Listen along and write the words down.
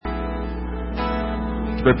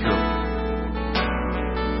Scripture.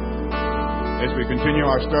 As we continue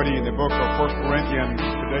our study in the book of 1 Corinthians,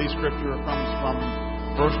 today's Scripture comes from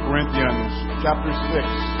 1 Corinthians chapter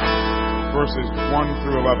 6, verses 1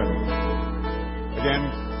 through 11. Again,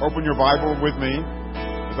 open your Bible with me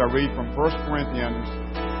as I read from 1 Corinthians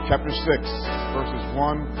chapter 6, verses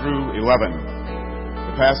 1 through 11.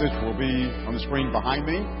 The passage will be on the screen behind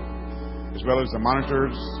me, as well as the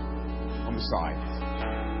monitors on the sides.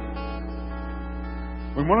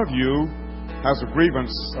 When one of you has a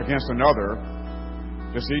grievance against another,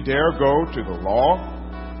 does he dare go to the law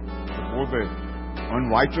before the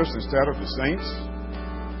unrighteous instead of the saints?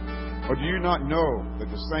 Or do you not know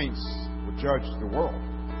that the saints will judge the world?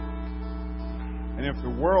 And if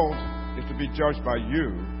the world is to be judged by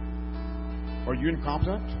you, are you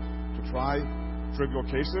incompetent to try trivial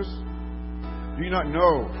cases? Do you not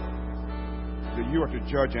know that you are to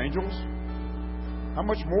judge angels? How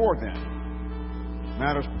much more then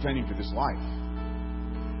matters pertaining to this life?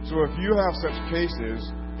 So if you have such cases,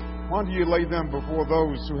 why do you lay them before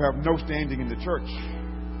those who have no standing in the church?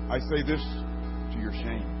 I say this to your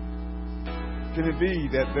shame. Can it be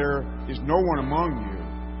that there is no one among you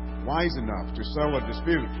wise enough to settle a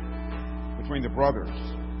dispute between the brothers?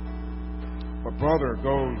 But brother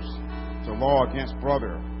goes to law against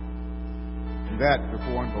brother, and that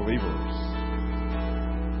before unbelievers.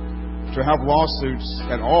 To have lawsuits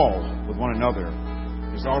at all with one another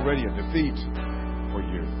is already a defeat for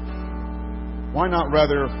you. Why not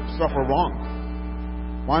rather suffer wrong?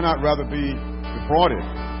 Why not rather be defrauded?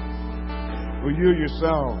 Will you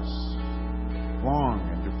yourselves wrong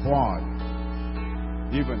and defraud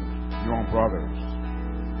even your own brothers?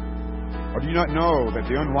 Or do you not know that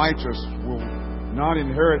the unrighteous will not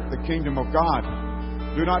inherit the kingdom of God?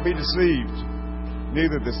 Do not be deceived.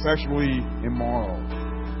 Neither the sexually immoral,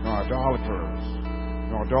 nor idolaters,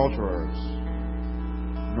 nor adulterers,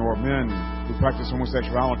 nor men who practice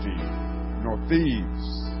homosexuality, nor thieves,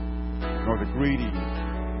 nor the greedy,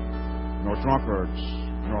 nor drunkards,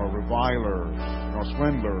 nor revilers, nor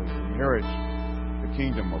swindlers inherit the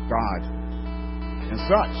kingdom of God. And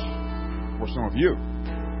such were some of you.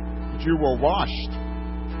 But you were washed,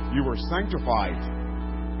 you were sanctified,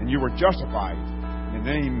 and you were justified in the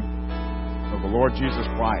name of the Lord Jesus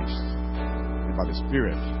Christ and by the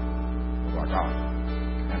Spirit of our God.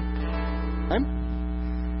 Amen.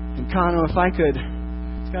 And Connor, if I could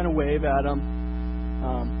just kind of wave at him,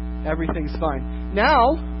 everything's fine.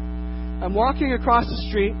 Now, I'm walking across the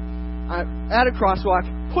street at a crosswalk,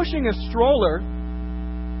 pushing a stroller,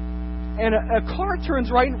 and a car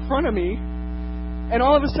turns right in front of me, and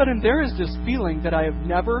all of a sudden there is this feeling that I have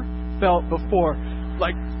never felt before,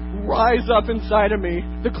 like rise up inside of me.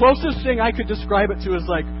 The closest thing I could describe it to is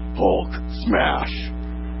like Hulk smash.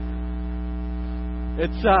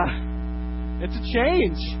 It's a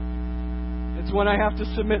change. It's when I have to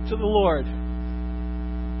submit to the Lord.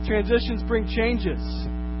 Transitions bring changes.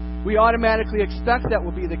 We automatically expect that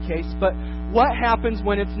will be the case, but what happens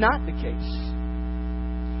when it's not the case?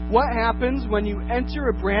 What happens when you enter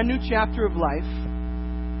a brand new chapter of life,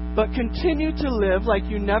 but continue to live like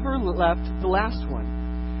you never left the last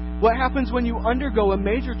one? What happens when you undergo a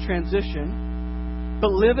major transition,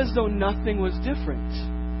 but live as though nothing was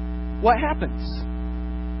different? What happens?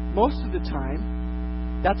 Most of the time,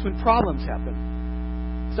 that's when problems happen.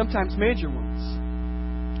 Sometimes major ones.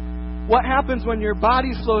 What happens when your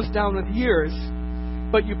body slows down with years,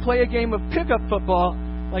 but you play a game of pickup football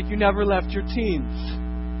like you never left your teens?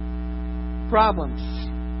 Problems.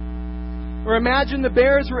 Or imagine the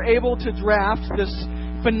Bears were able to draft this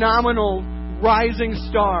phenomenal rising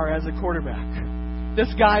star as a quarterback.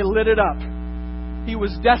 This guy lit it up. He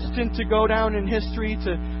was destined to go down in history,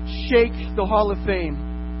 to shake the Hall of Fame.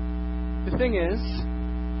 The thing is,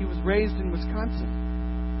 he was raised in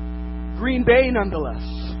Wisconsin. Green Bay, nonetheless.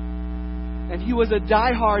 And he was a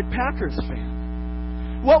diehard Packers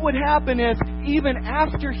fan. What would happen if, even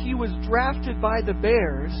after he was drafted by the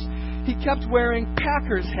Bears, he kept wearing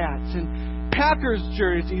Packers hats and Packers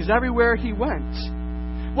jerseys everywhere he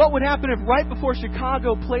went? What would happen if right before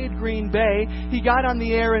Chicago played Green Bay, he got on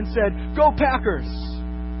the air and said, "Go Packers"?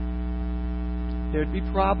 There'd be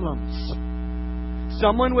problems.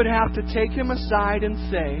 Someone would have to take him aside and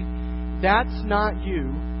say, "That's not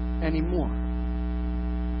you anymore.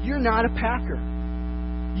 You're not a Packer.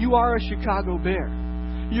 You are a Chicago Bear.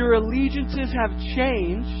 Your allegiances have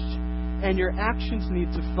changed, and your actions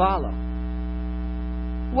need to follow."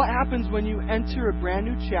 What happens when you enter a brand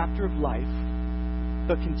new chapter of life,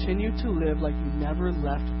 but continue to live like you never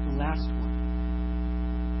left the last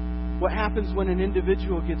one? What happens when an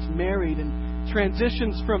individual gets married and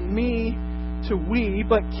transitions from me to we,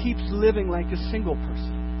 but keeps living like a single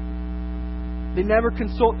person. They never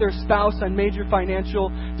consult their spouse on major financial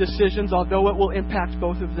decisions, although it will impact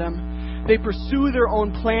both of them. They pursue their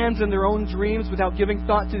own plans and their own dreams without giving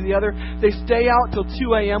thought to the other. They stay out till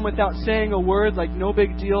 2 a.m. without saying a word, like no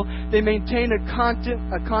big deal. They maintain a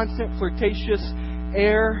constant flirtatious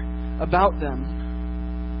air about them.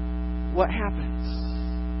 What happens?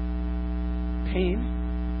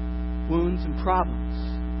 Pain, wounds, and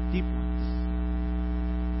problems. Deep ones.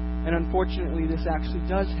 And unfortunately, this actually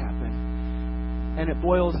does happen. And it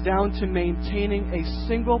boils down to maintaining a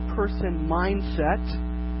single person mindset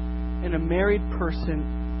in a married person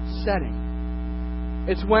setting.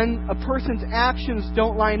 It's when a person's actions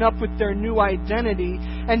don't line up with their new identity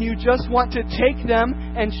and you just want to take them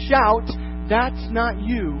and shout, "That's not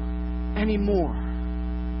you anymore."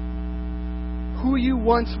 Who you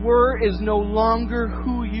once were is no longer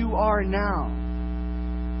who you are now.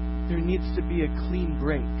 There needs to be a clean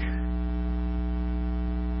break.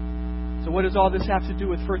 So what does all this have to do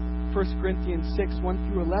with 1 Corinthians 6, 1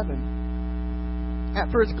 through 11? At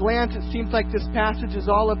first glance, it seems like this passage is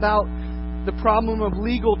all about the problem of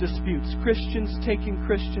legal disputes, Christians taking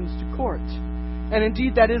Christians to court. And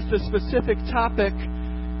indeed, that is the specific topic.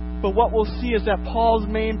 But what we'll see is that Paul's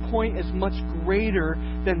main point is much greater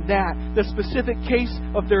than that. The specific case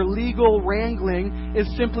of their legal wrangling is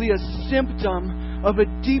simply a symptom of a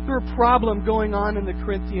deeper problem going on in the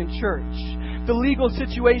Corinthian church. The legal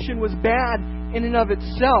situation was bad in and of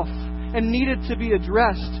itself and needed to be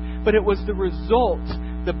addressed, but it was the result,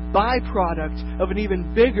 the byproduct of an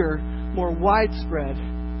even bigger, more widespread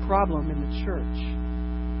problem in the church.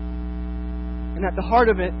 And at the heart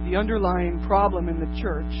of it, the underlying problem in the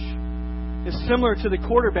church is similar to the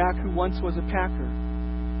quarterback who once was a Packer,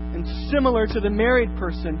 and similar to the married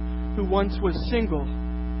person who once was single.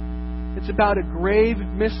 It's about a grave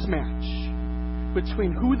mismatch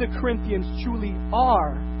between who the Corinthians truly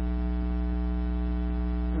are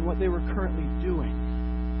and what they were currently doing.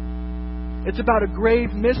 It's about a grave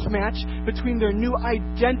mismatch between their new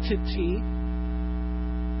identity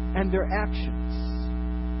and their actions.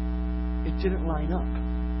 It didn't line up.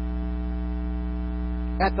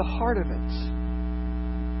 At the heart of it,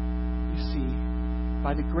 you see,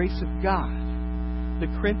 by the grace of God, the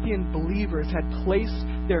Corinthian believers had placed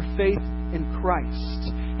their faith in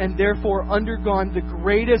Christ and therefore undergone the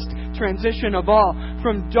greatest transition of all,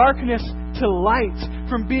 from darkness to light,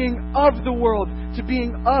 from being of the world to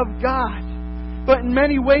being of God. But in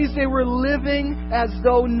many ways they were living as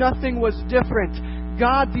though nothing was different.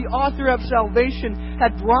 God, the author of salvation,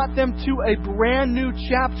 had brought them to a brand new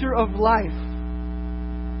chapter of life.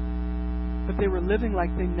 But they were living like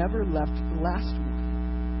they never left the last one.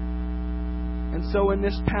 And so in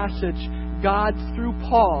this passage, God, through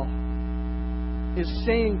Paul, is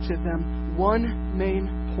saying to them one main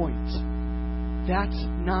point. That's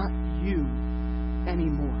not you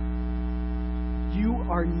anymore. You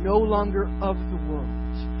are no longer of the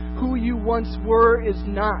world. Who you once were is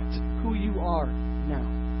not who you are now.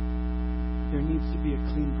 There needs to be a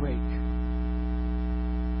clean break.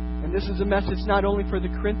 And this is a message not only for the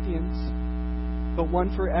Corinthians, but one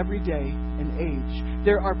for every day and age.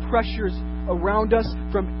 There are pressures around us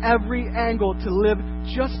from every angle to live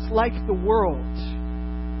just like the world.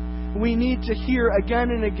 We need to hear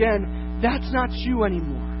again and again, that's not you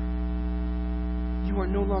anymore. You are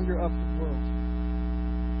no longer of the world.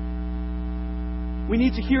 We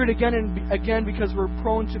need to hear it again and again because we're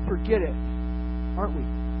prone to forget it, aren't we?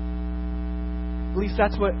 At least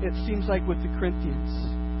that's what it seems like with the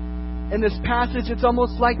Corinthians. In this passage, it's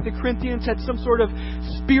almost like the Corinthians had some sort of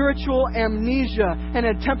spiritual amnesia and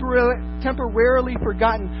had temporarily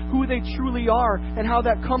forgotten who they truly are and how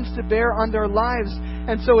that comes to bear on their lives.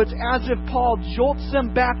 And so it's as if Paul jolts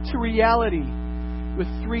them back to reality with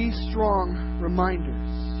 3 strong reminders.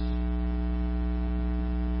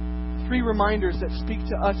 3 reminders that speak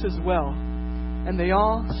to us as well. And they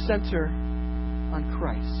all center on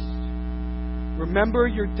Christ. Remember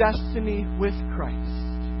your destiny with Christ.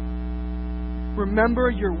 Remember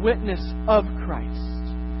your witness of Christ.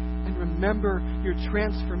 And remember your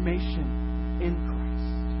transformation in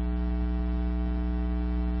Christ.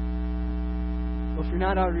 Well, if you're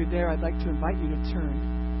not already there, I'd like to invite you to turn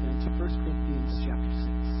to 1 Corinthians chapter 6.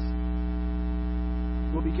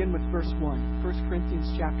 We'll begin with verse 1. 1 Corinthians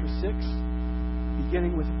chapter 6,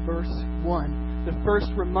 beginning with verse 1. The first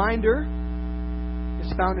reminder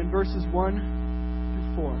is found in verses 1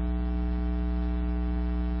 through 4.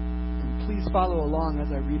 Please follow along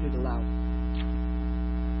as I read it aloud.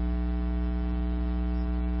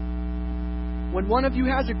 When one of you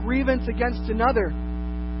has a grievance against another,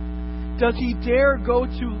 does he dare go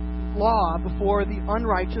to law before the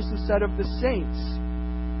unrighteous instead of the saints?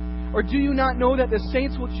 Or do you not know that the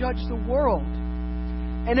saints will judge the world?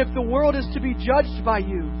 And if the world is to be judged by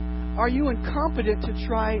you, are you incompetent to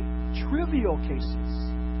try trivial cases?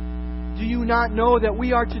 Do you not know that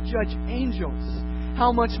we are to judge angels?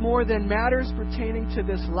 How much more than matters pertaining to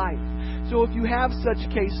this life? So if you have such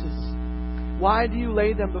cases, why do you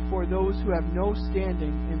lay them before those who have no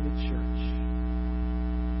standing in the church?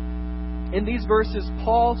 In these verses,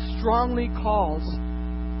 Paul strongly calls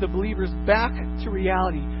the believers back to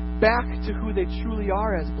reality, back to who they truly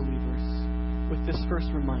are as believers, with this first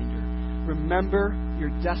reminder. Remember your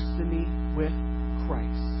destiny with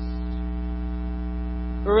Christ.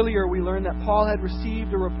 Earlier, we learned that Paul had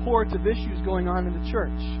received a report of issues going on in the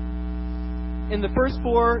church. In the first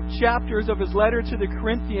 4 chapters of his letter to the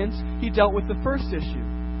Corinthians, he dealt with the first issue,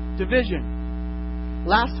 division.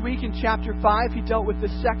 Last week in chapter 5, he dealt with the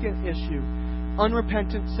second issue,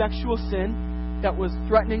 unrepentant sexual sin that was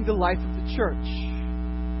threatening the life of the church.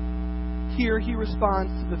 Here he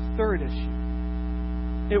responds to the third issue.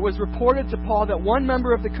 It was reported to Paul that one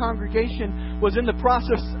member of the congregation was in the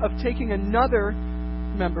process of taking another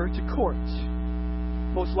member to court,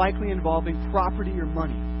 most likely involving property or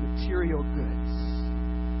money, material goods.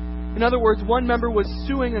 In other words, one member was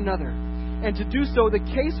suing another, and to do so, the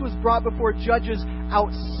case was brought before judges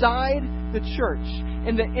outside the church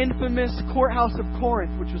in the infamous courthouse of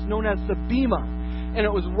Corinth, which was known as the Bema, and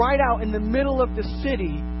it was right out in the middle of the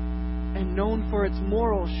city and known for its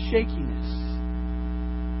moral shakiness.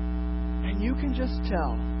 And you can just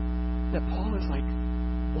tell that Paul is like,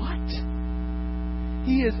 what?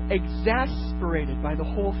 He is exasperated by the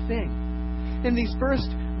whole thing. In these first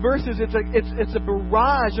verses, it's a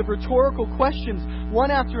barrage of rhetorical questions, one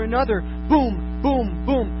after another. Boom, boom,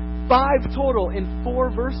 boom. 5 total in 4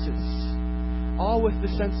 verses. All with the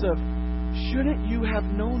sense of, shouldn't you have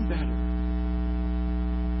known better?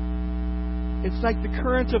 It's like the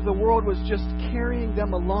current of the world was just carrying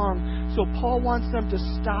them along, so Paul wants them to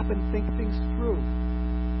stop and think things through.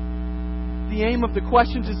 The aim of the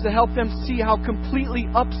questions is to help them see how completely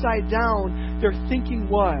upside down their thinking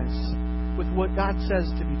was with what God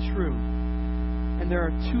says to be true. And there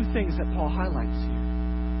are 2 things that Paul highlights here.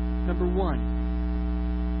 Number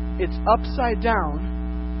 1, it's upside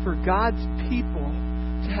down for God's people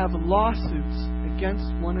to have lawsuits against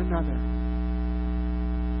one another.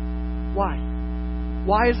 Why?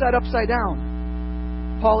 Why is that upside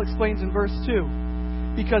down? Paul explains in verse 2.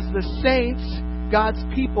 Because the saints, God's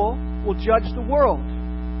people, will judge the world.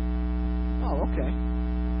 Oh, okay.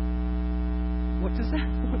 What does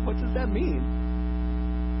that mean?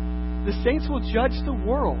 The saints will judge the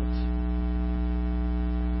world.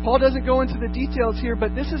 Paul doesn't go into the details here,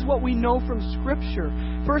 but this is what we know from Scripture.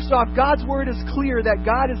 First off, God's Word is clear that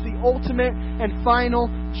God is the ultimate and final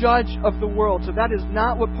judge of the world. So that is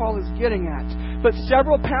not what Paul is getting at. But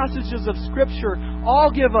several passages of Scripture all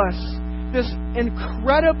give us this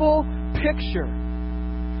incredible picture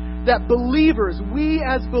that believers, we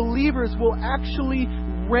as believers, will actually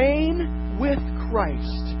reign with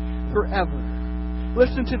Christ forever.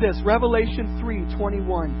 Listen to this, Revelation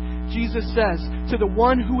 3:21. Jesus says, to the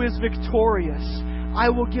one who is victorious, I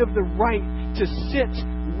will give the right to sit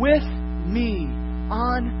with me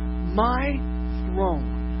on my throne.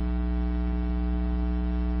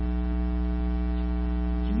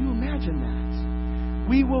 Can you imagine that?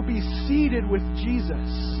 We will be seated with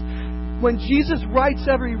Jesus. When Jesus rights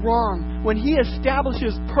every wrong, when He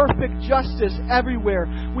establishes perfect justice everywhere,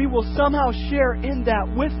 we will somehow share in that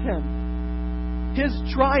with Him. His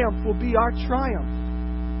triumph will be our triumph.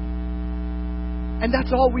 And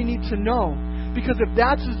that's all we need to know. Because if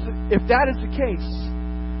that is the case,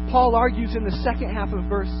 Paul argues in the second half of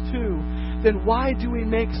verse 2, then why do we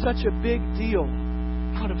make such a big deal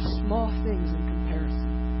out of small things in comparison?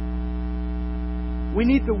 We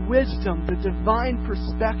need the wisdom, the divine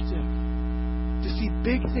perspective, to see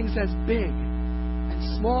big things as big and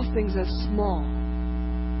small things as small.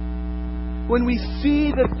 When we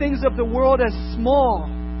see the things of the world as small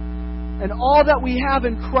and all that we have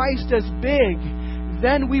in Christ as big,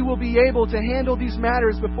 then we will be able to handle these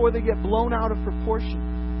matters before they get blown out of proportion.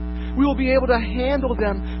 We will be able to handle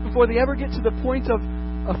them before they ever get to the point of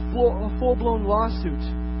a full-blown lawsuit.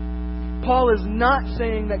 Paul is not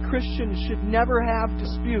saying that Christians should never have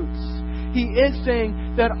disputes. He is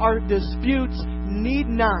saying that our disputes need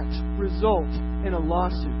not result in a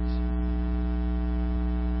lawsuit.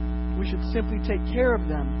 We should simply take care of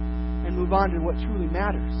them and move on to what truly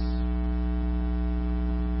matters.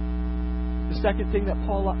 The second thing that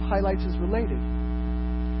Paul highlights is related.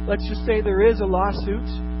 Let's just say there is a lawsuit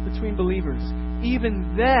between believers.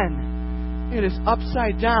 Even then, It is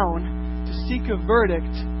upside down to seek a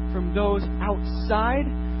verdict from those outside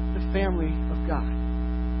the family of God.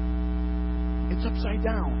 It's upside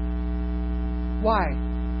down. Why?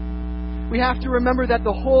 We have to remember that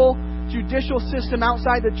the whole judicial system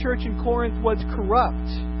outside the church in Corinth was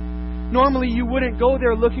corrupt. Normally, you wouldn't go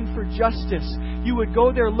there looking for justice. You would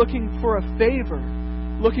go there looking for a favor,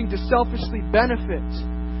 looking to selfishly benefit.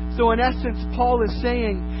 So in essence, Paul is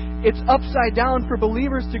saying it's upside down for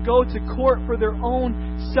believers to go to court for their own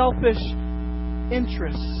selfish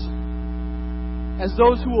interests. As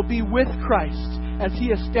those who will be with Christ, as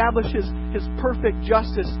He establishes His perfect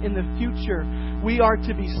justice in the future, we are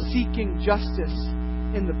to be seeking justice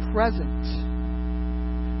in the present.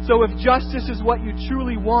 So if justice is what you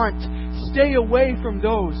truly want, stay away from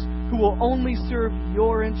those who will only serve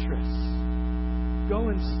your interests. Go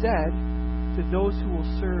instead to those who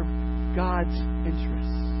will serve God's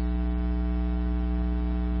interests.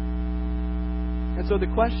 And so the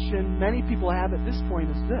question many people have at this point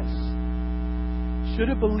is this: should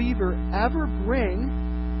a believer ever bring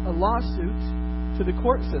a lawsuit to the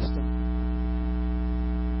court system?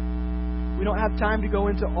 We don't have time to go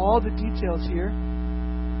into all the details here,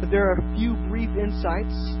 but there are a few brief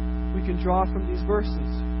insights we can draw from these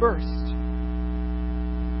verses. First,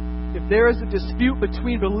 if there is a dispute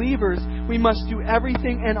between believers, we must do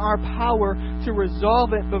everything in our power to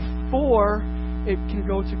resolve it before it can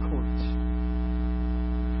go to court.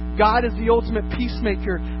 God is the ultimate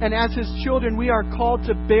peacemaker, and as His children, we are called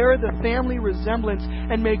to bear the family resemblance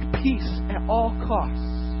and make peace at all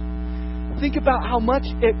costs. Think about how much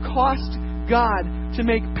it cost God to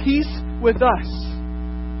make peace with us.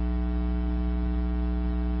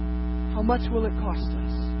 How much will it cost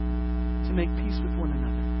us to make peace with one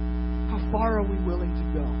another? How far are we willing to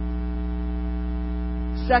go?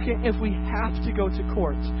 Second, if we have to go to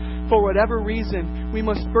court, for whatever reason, we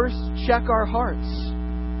must first check our hearts.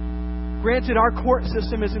 Granted, our court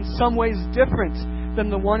system is in some ways different than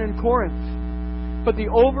the one in Corinth, but the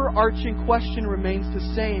overarching question remains the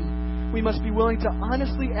same. We must be willing to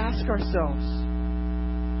honestly ask ourselves,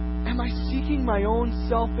 am I seeking my own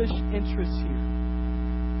selfish interests here?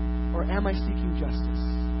 Or am I seeking justice?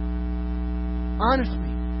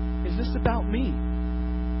 Honestly, is this about me?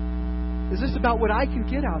 Is this about what I can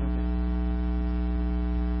get out of it?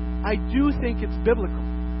 I do think it's biblical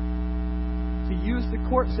to use the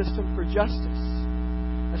court system for justice,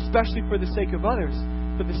 especially for the sake of others,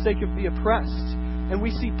 for the sake of the oppressed. And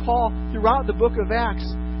we see Paul throughout the book of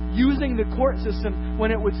Acts using the court system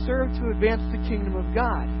when it would serve to advance the kingdom of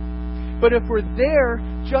God. But if we're there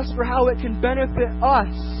just for how it can benefit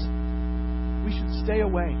us, we should stay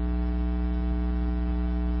away.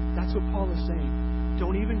 That's what Paul is saying.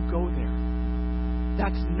 Don't even go there.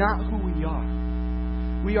 That's not who we are.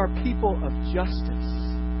 We are people of justice,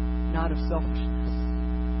 not of selfishness.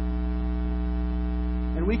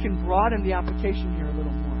 And we can broaden the application here a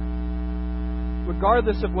little more.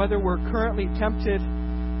 Regardless of whether we're currently tempted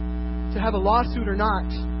to have a lawsuit or not,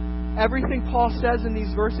 everything Paul says in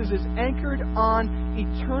these verses is anchored on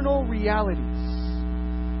eternal realities.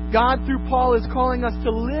 God, through Paul, is calling us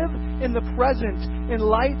to live in the present in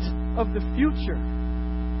light of the future,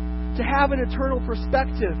 to have an eternal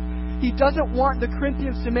perspective. He doesn't want the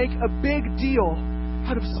Corinthians to make a big deal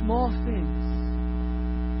out of small things.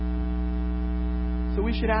 So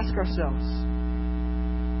we should ask ourselves,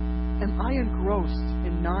 am I engrossed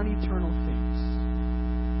in non-eternal things?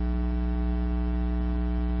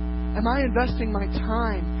 Am I investing my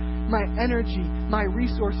time, my energy, my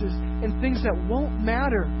resources in things that won't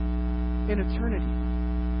matter in eternity?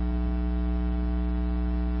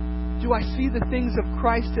 Do I see the things of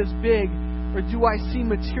Christ as big, or do I see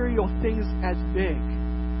material things as big?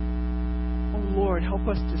 Oh Lord, help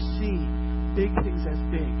us to see big things as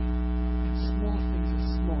big and small things as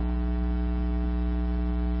small.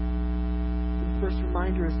 The first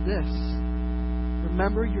reminder is this: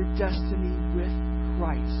 remember your destiny with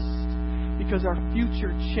Christ, because our future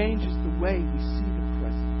changes the way we see the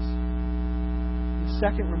present. The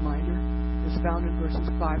second reminder is found in verses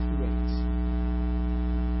 5 through 8.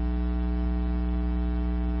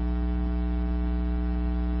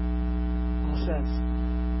 Says,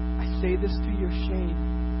 I say this to your shame.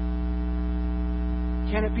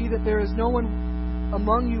 Can it be that there is no one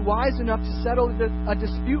among you wise enough to settle a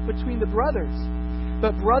dispute between the brothers?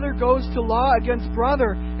 But brother goes to law against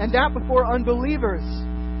brother, and that before unbelievers.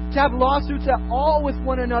 To have lawsuits at all with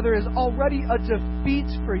one another is already a defeat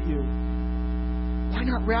for you. Why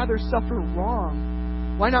not rather suffer wrong?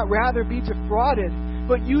 Why not rather be defrauded?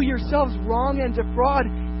 But you yourselves wrong and defraud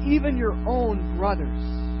even your own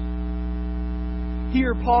brothers.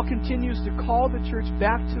 Here, Paul continues to call the church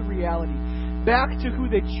back to reality. back to who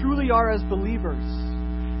they truly are as believers.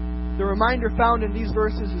 The reminder found in these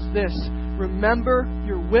verses is this: remember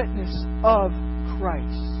your witness of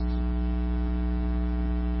Christ.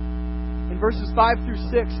 In verses 5 through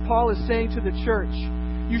 6, Paul is saying to the church,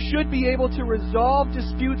 you should be able to resolve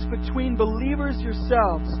disputes between believers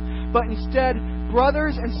yourselves, but instead,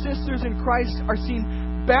 brothers and sisters in Christ are seen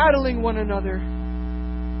battling one another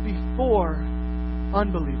before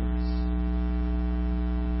unbelievers.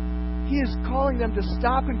 He is calling them to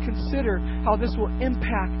stop and consider how this will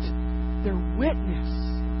impact their witness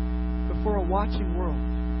before a watching world.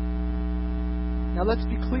 Now let's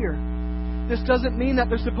be clear. This doesn't mean that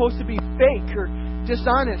they're supposed to be fake or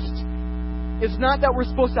dishonest. It's not that we're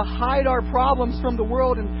supposed to hide our problems from the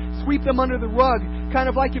world and sweep them under the rug. Kind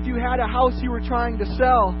of like if you had a house you were trying to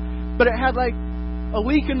sell, but it had like a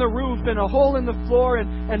leak in the roof and a hole in the floor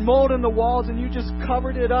and mold in the walls, and you just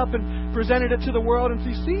covered it up and presented it to the world and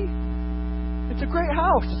say, see, it's a great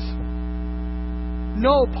house.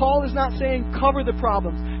 No, Paul is not saying cover the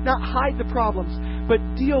problems, not hide the problems, but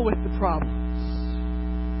deal with the problems.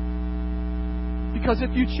 Because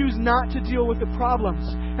if you choose not to deal with the problems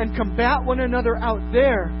and combat one another out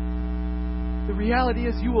there, the reality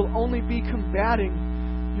is you will only be combating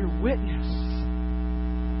your witness.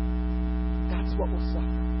 That's what will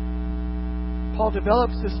suffer. Paul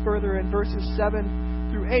develops this further in verses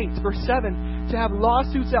 7 through 8. Verse 7, to have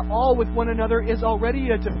lawsuits at all with one another is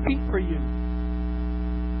already a defeat for you.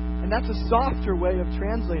 And that's a softer way of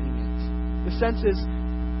translating it. The sense is,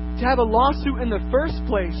 to have a lawsuit in the first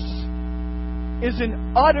place is an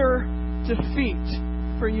utter defeat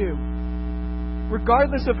for you.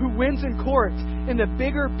 Regardless of who wins in court, in the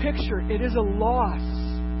bigger picture, it is a loss.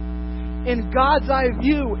 In God's eye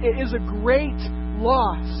view, it is a great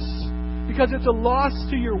loss because it's a loss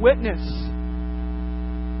to your witness.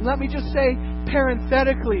 And let me just say,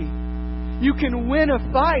 parenthetically, you can win a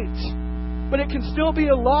fight, but it can still be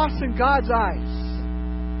a loss in God's eyes.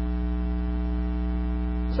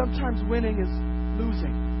 Sometimes winning is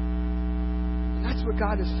losing. And that's what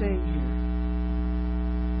God is saying here.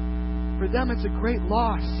 For them, it's a great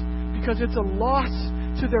loss because it's a loss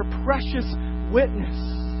to their precious witness.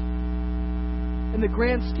 In the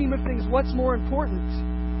grand scheme of things, what's more important?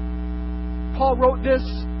 Paul wrote this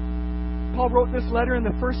letter in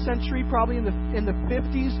the first century, probably in the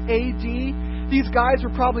 50s AD. These guys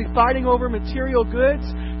were probably fighting over material goods.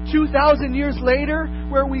 2,000 years later,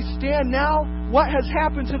 where we stand now, what has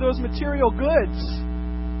happened to those material goods?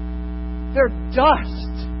 They're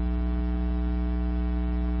dust.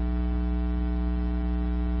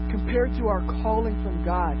 Compared to our calling from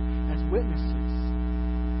God as witnesses,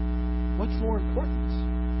 what's more important?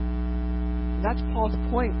 That's Paul's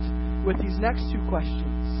point with these next two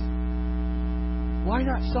questions. Why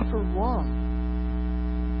not suffer wrong?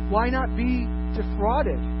 Why not be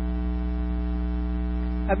defrauded?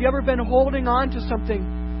 Have you ever been holding on to something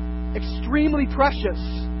extremely precious,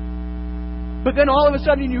 but then all of a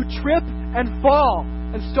sudden you trip and fall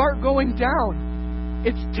and start going down?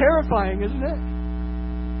 It's terrifying, isn't it?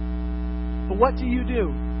 But what do?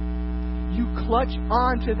 You clutch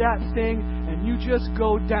onto that thing and you just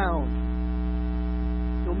go down.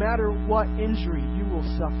 No matter what injury you will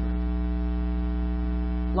suffer.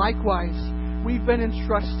 Likewise, we've been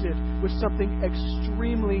entrusted with something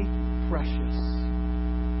extremely precious.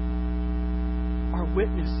 Our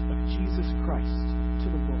witness of Jesus Christ to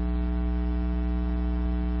the world.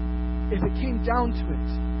 If it came down to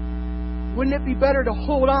it, wouldn't it be better to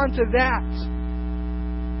hold on to that?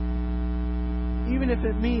 Even if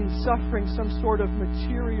it means suffering some sort of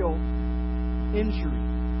material injury.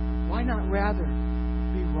 Why not rather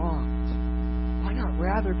be wronged? Why not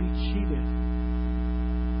rather be cheated?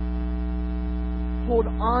 Hold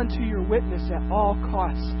on to your witness at all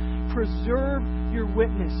costs. Preserve your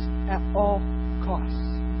witness at all costs.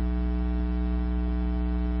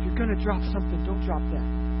 If you're going to drop something, don't drop that.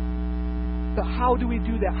 But how do we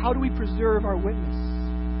do that? How do we preserve our witness?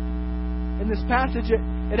 In this passage,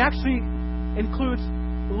 it actually includes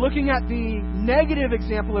looking at the negative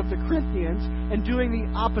example of the Corinthians and doing the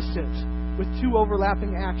opposite with two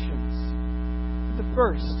overlapping actions. The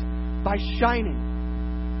first, by shining.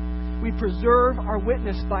 We preserve our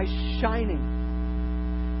witness by shining.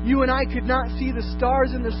 You and I could not see the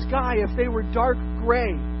stars in the sky if they were dark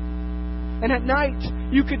gray. And at night,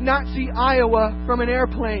 you could not see Iowa from an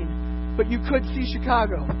airplane, but you could see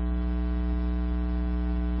Chicago.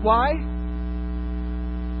 Why?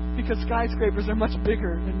 Because skyscrapers are much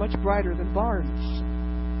bigger and much brighter than barns.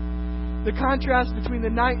 The contrast between the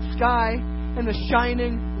night sky and the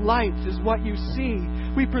shining lights is what you see.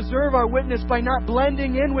 We preserve our witness by not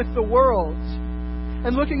blending in with the world.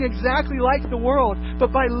 and looking exactly like the world,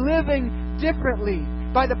 but by living differently,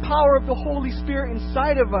 by the power of the Holy Spirit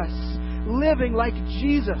inside of us, living like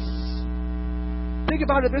Jesus. Think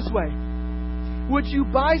about it this way. Would you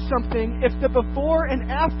buy something if the before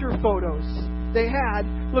and after photos they had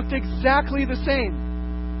looked exactly the same?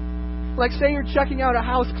 Like, say you're checking out a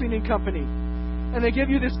house cleaning company, and they give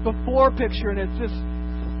you this before picture, and it's this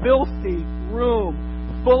filthy room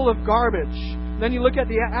full of garbage. Then you look at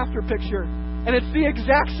the after picture, and it's the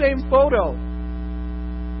exact same photo.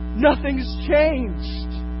 Nothing's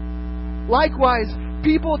changed. Likewise,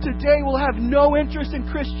 people today will have no interest in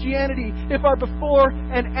Christianity if our before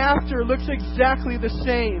and after looks exactly the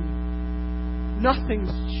same.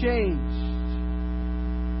 Nothing's changed.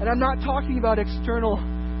 And I'm not talking about external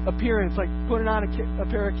appearance, like putting on a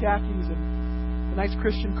pair of khakis and a nice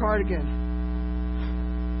Christian cardigan.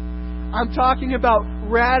 I'm talking about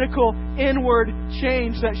radical inward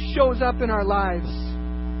change that shows up in our lives.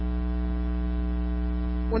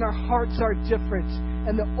 When our hearts are different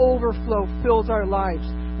and the overflow fills our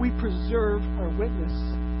lives, we preserve our witness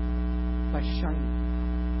by shining.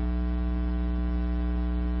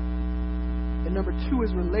 And number 2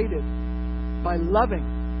 is related. By loving,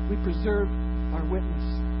 we preserve our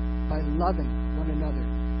witness by loving one another.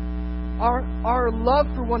 Our love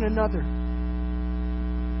for one another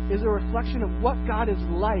is a reflection of what God is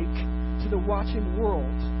like to the watching world.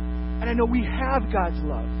 And I know we have God's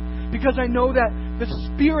love because I know that the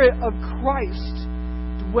Spirit of Christ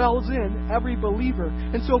dwells in every believer.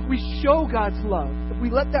 And so if we show God's love, if we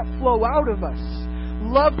let that flow out of us,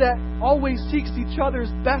 love that always seeks each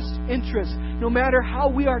other's best interest, no matter how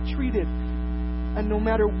we are treated and no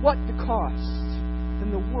matter what the cost,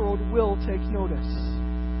 then the world will take notice.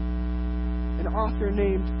 An author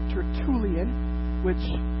named Tertullian, which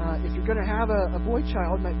if you're going to have a boy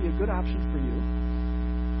child, might be a good option for you,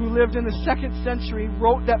 who lived in the 2nd century,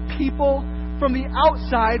 wrote that people from the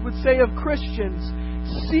outside would say of Christians,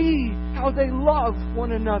 see how they love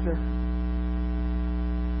one another.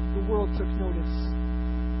 The world took notice.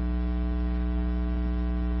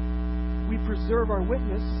 We preserve our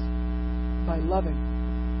witness by loving.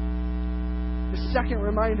 The second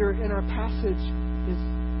reminder in our passage is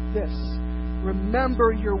this.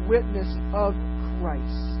 Remember your witness of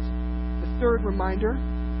Christ. The third reminder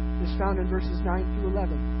is found in verses 9 through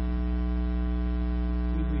 11.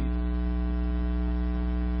 We read.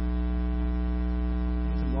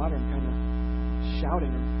 Need some water. I'm kind of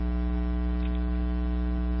shouting.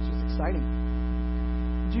 It's just exciting.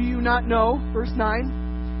 Do you not know, verse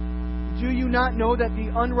 9, do you not know that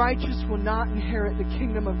the unrighteous will not inherit the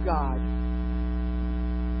kingdom of God?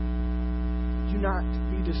 Do not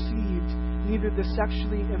be deceived. Neither the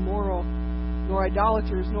sexually immoral, nor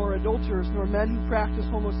idolaters, nor adulterers, nor men who practice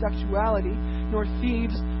homosexuality, nor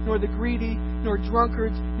thieves, nor the greedy, nor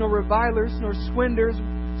drunkards, nor revilers, nor swindlers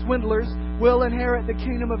will inherit the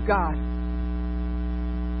kingdom of God.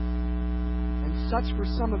 And such were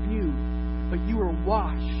some of you, but you were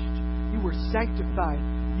washed, you were sanctified,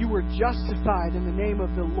 you were justified in the name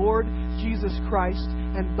of the Lord Jesus Christ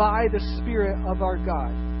and by the Spirit of our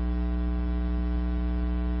God.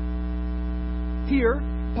 Here,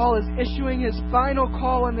 Paul is issuing his final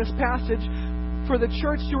call in this passage for the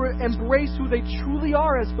church to embrace who they truly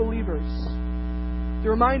are as believers. The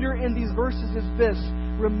reminder in these verses is this: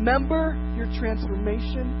 remember your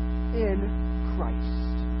transformation in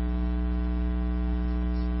Christ.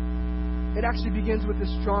 It actually begins with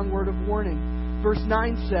this strong word of warning. Verse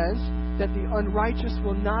 9 says that the unrighteous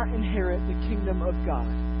will not inherit the kingdom of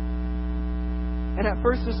God. And at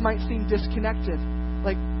first this might seem disconnected.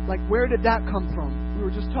 Like, where did that come from? We were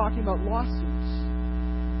just talking about lawsuits.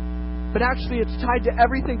 But actually, it's tied to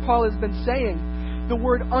everything Paul has been saying. The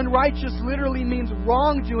word unrighteous literally means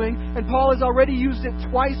wrongdoing, and Paul has already used it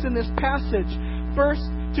twice in this passage. First,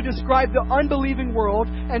 to describe the unbelieving world,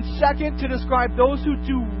 and second, to describe those who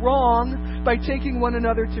do wrong by taking one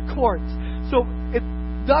another to court. So,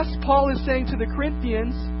 thus Paul is saying to the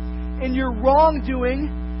Corinthians, in your wrongdoing,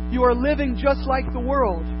 you are living just like the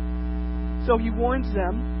world. So he warns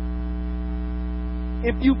them,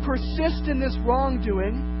 if you persist in this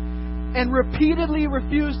wrongdoing and repeatedly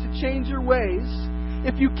refuse to change your ways,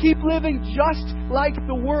 if you keep living just like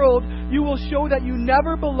the world, you will show that you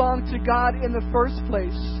never belonged to God in the first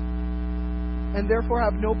place and therefore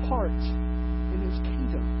have no part in His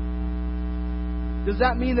kingdom. Does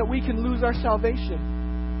that mean that we can lose our salvation?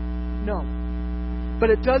 No. But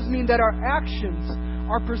it does mean that our actions,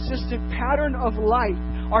 our persistent pattern of life,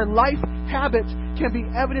 our life habits can be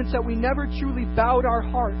evidence that we never truly bowed our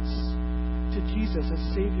hearts to Jesus as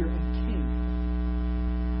Savior and King.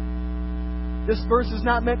 This verse is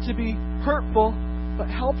not meant to be hurtful, but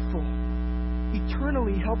helpful,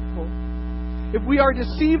 eternally helpful. If we are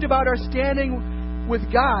deceived about our standing with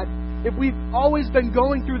God, if we've always been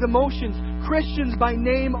going through the motions, Christians by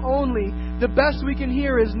name only, the best we can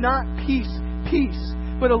hear is not peace,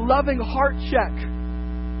 but a loving heart check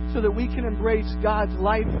so that we can embrace God's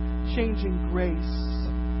life-changing grace.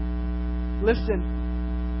 Listen,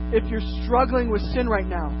 if you're struggling with sin right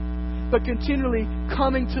now, but continually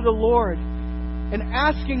coming to the Lord and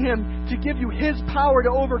asking Him to give you His power to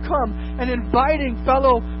overcome and inviting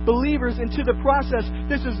fellow believers into the process,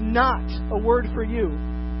 this is not a word for you.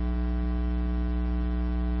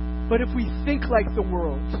 But if we think like the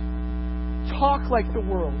world, talk like the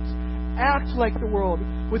world, act like the world,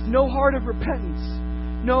 with no heart of repentance,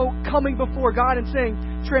 no coming before God and saying,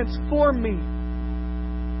 transform me,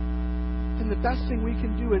 then the best thing we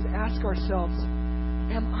can do is ask ourselves,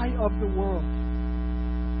 am I of the world?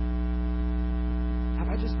 Have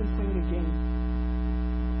I just been playing a game?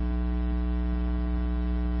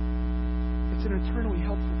 It's an eternally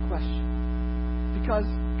helpful question, because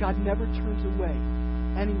God never turns away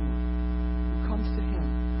anyone who comes to Him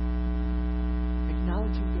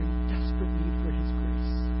acknowledging their desperate need for His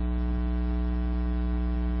grace.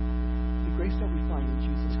 The grace that we find in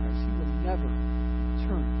Jesus Christ, He will never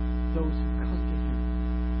turn those who come to Him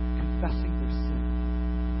confessing their sin,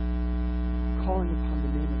 calling upon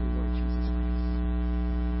the name of the Lord Jesus Christ.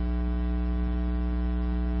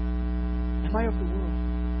 Am I of the world?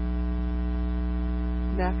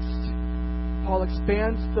 Next, Paul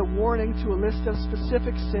expands the warning to a list of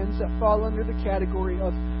specific sins that fall under the category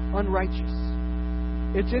of unrighteous.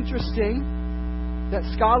 It's interesting that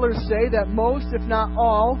scholars say that most, if not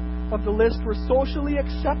all, of the list were socially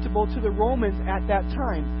acceptable to the Romans at that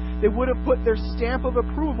time. They would have put their stamp of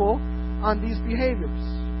approval on these behaviors.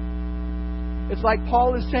 It's like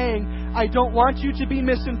Paul is saying, I don't want you to be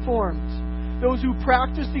misinformed. Those who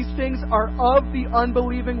practice these things are of the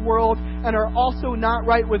unbelieving world and are also not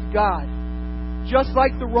right with God. Just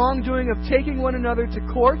like the wrongdoing of taking one another to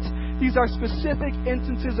court, these are specific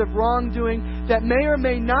instances of wrongdoing that may or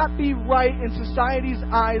may not be right in society's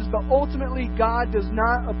eyes, but ultimately God does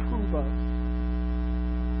not approve of.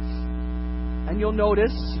 And you'll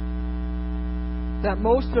notice that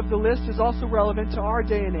most of the list is also relevant to our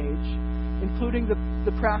day and age, including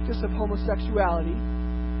the practice of homosexuality,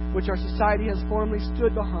 which our society has formally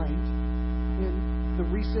stood behind in the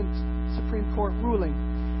recent Supreme Court ruling.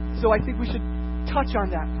 So I think we should touch on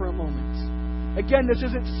that for a moment. Again, this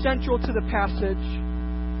isn't central to the passage,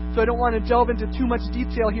 so I don't want to delve into too much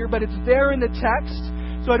detail here, but it's there in the text,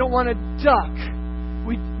 so I don't want to duck.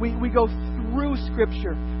 We go through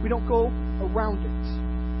Scripture. We don't go around it.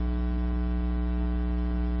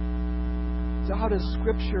 So how does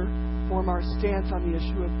Scripture form our stance on the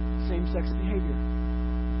issue of same-sex behavior?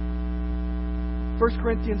 1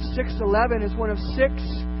 Corinthians 6:11 is one of 6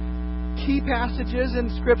 key passages in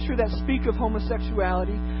Scripture that speak of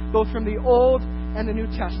homosexuality, both from the Old and the New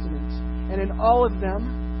Testament. And in all of them,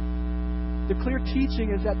 the clear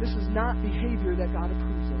teaching is that this is not behavior that God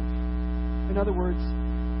approves of. In other words,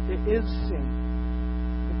 it is sin.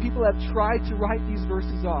 And people have tried to write these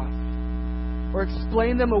verses off or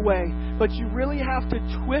explain them away, but you really have to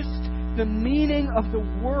twist the meaning of the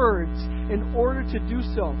words in order to do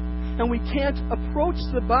so. And we can't approach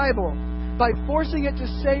the Bible by forcing it to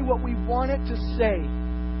say what we want it to say.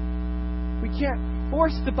 We can't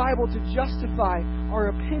force the Bible to justify our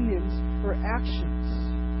opinions or actions.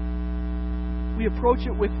 We approach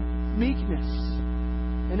it with meekness.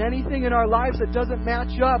 And anything in our lives that doesn't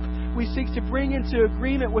match up, we seek to bring into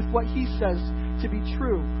agreement with what He says to be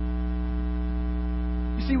true.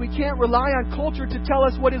 You see, we can't rely on culture to tell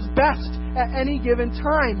us what is best at any given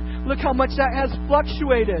time. Look how much that has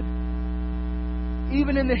fluctuated,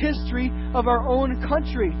 even in the history of our own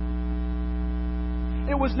country.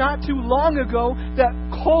 It was not too long ago that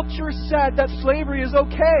culture said that slavery is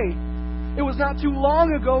okay. It was not too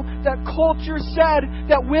long ago that culture said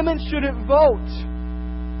that women shouldn't vote.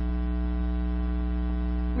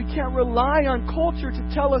 We can't rely on culture to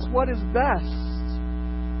tell us what is best.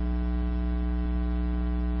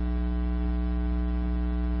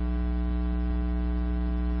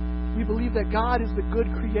 We believe that God is the good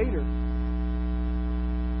creator.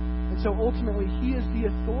 And so ultimately, He is the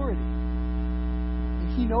authority. And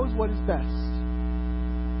He knows what is best.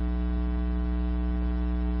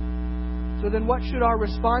 So then what should our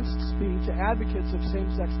response be to advocates of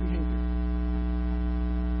same-sex behavior?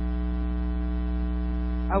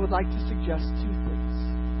 I would like to suggest 2 things: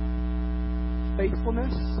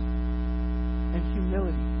 faithfulness and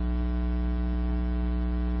humility.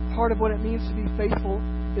 Part of what it means to be faithful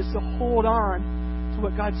is to hold on to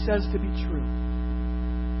what God says to be true.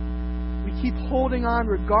 keep holding on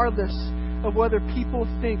regardless of whether people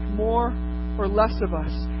think more or less of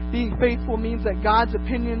us. Being faithful means that God's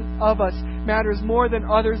opinion of us matters more than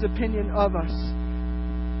others' opinion of us.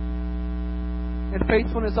 And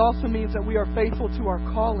faithfulness also means that we are faithful to our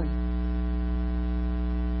calling.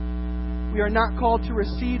 We are not called to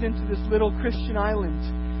recede into this little Christian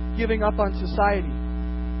island, giving up on society.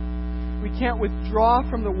 We can't withdraw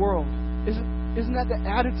from the world. Isn't that the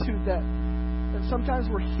attitude that sometimes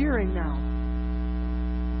we're hearing now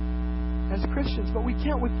as Christians? But we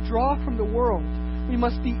can't withdraw from the world. We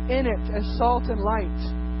must be in it as salt and light.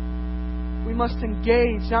 We must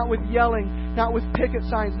engage, not with yelling, not with picket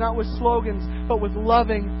signs, not with slogans, but with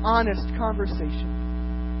loving, honest conversation.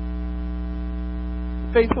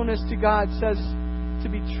 Faithfulness to God says to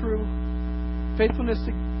be true. Faithfulness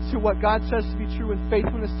to what God says to be true, and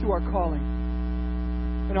faithfulness to our calling.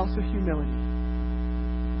 And also humility.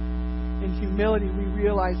 In humility, we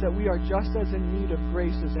realize that we are just as in need of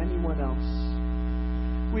grace as anyone else.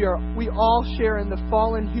 We all share in the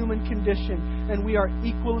fallen human condition, and we are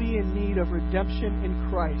equally in need of redemption in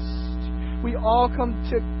Christ. We all come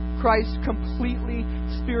to Christ completely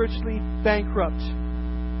spiritually bankrupt.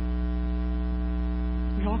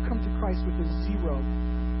 We all come to Christ with a zero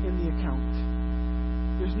in the account.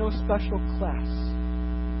 There's no special class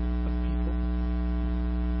of people.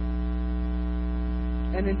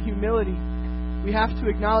 And in humility, we have to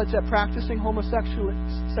acknowledge that practicing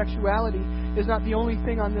homosexuality is not the only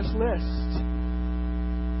thing on this list.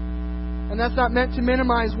 And that's not meant to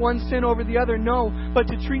minimize one sin over the other, no, but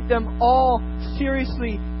to treat them all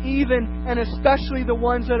seriously, even and especially the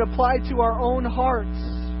ones that apply to our own hearts.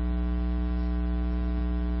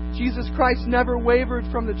 Jesus Christ never wavered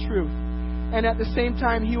from the truth, and at the same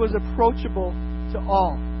time, He was approachable to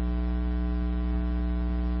all.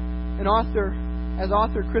 As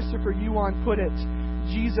author Christopher Yuan put it,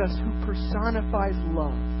 Jesus, who personifies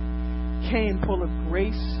love, came full of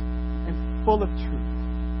grace and full of truth.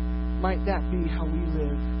 Might that be how we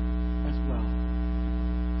live as well?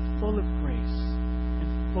 Full of grace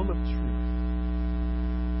and full of truth.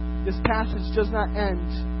 This passage does not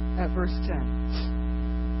end at verse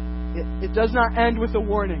 10. It does not end with a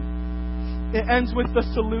warning. It ends with the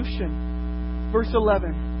solution. Verse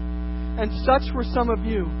 11. And such were some of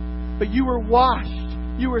you, but you were washed,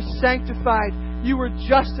 you were sanctified, you were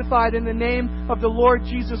justified in the name of the Lord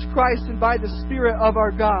Jesus Christ and by the Spirit of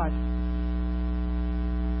our God.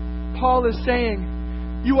 Paul is saying,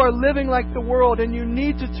 you are living like the world and you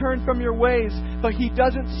need to turn from your ways. But he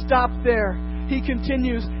doesn't stop there. He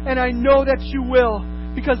continues, and I know that you will,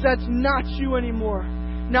 because that's not you anymore.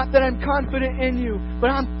 Not that I'm confident in you, but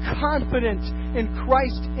I'm confident in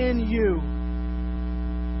Christ in you.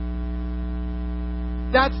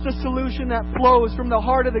 That's the solution that flows from the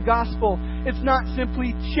heart of the gospel. It's not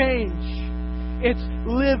simply change. It's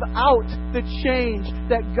live out the change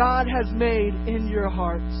that God has made in your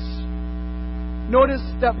hearts. Notice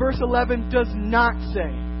that verse 11 does not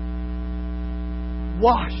say,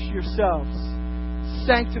 wash yourselves,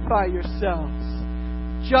 sanctify yourselves,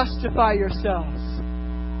 justify yourselves.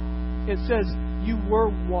 It says, you were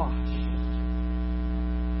washed.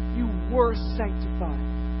 You were sanctified.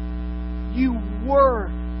 You were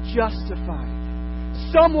justified.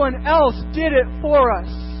 Someone else did it for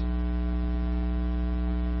us.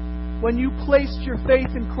 When you placed your faith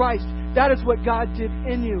in Christ, that is what God did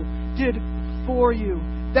in you, did for you.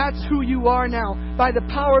 That's who you are now. By the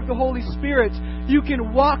power of the Holy Spirit, you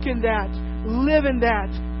can walk in that, live in that,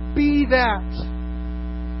 be that.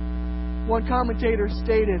 One commentator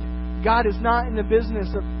stated, God is not in the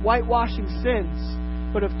business of whitewashing sins,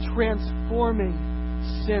 but of transforming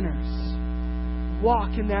sinners.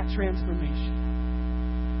 Walk in that transformation.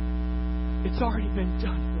 It's already been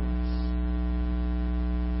done for us.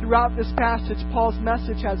 Throughout this passage, Paul's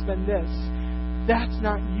message has been this: that's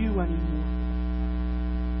not you anymore.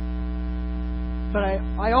 But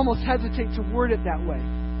I almost hesitate to word it that way,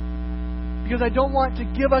 because I don't want to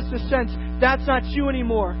give us the sense, that's not you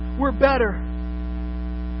anymore. We're better.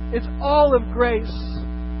 It's all of grace.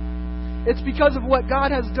 It's because of what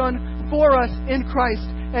God has done for us in Christ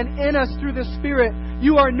and in us through the Spirit.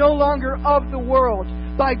 You are no longer of the world.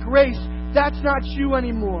 By grace, that's not you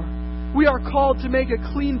anymore. We are called to make a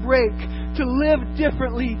clean break, to live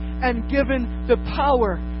differently, and given the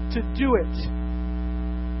power to do it.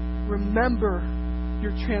 Remember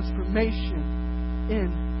your transformation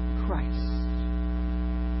in Christ.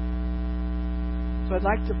 So I'd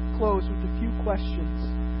like to close with a few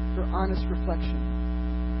questions for honest reflection.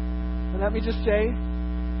 And let me just say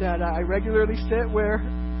that I regularly sit where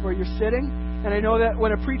you're sitting, and I know that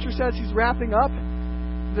when a preacher says he's wrapping up,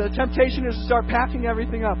 the temptation is to start packing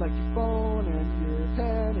everything up, like your phone and your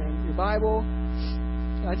pen and your Bible.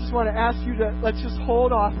 I just want to ask you to, let's just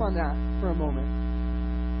hold off on that for a moment.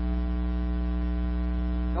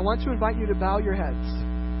 I want to invite you to bow your heads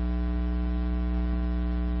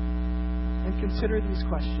and consider these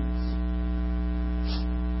questions.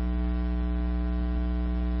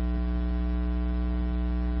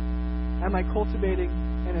 Am I cultivating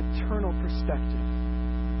an eternal perspective,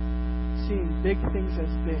 seeing big things as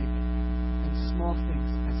big and small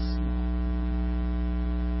things as small?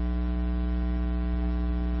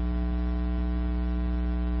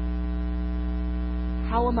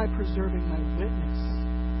 How am I preserving my witness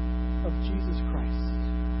of Jesus Christ?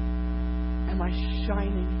 Am I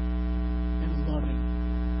shining and loving?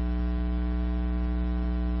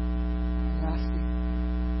 I'm asking,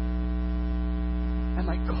 am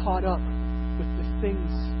I caught up with the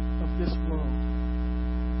things of this world?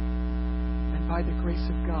 And by the grace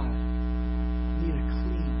of God,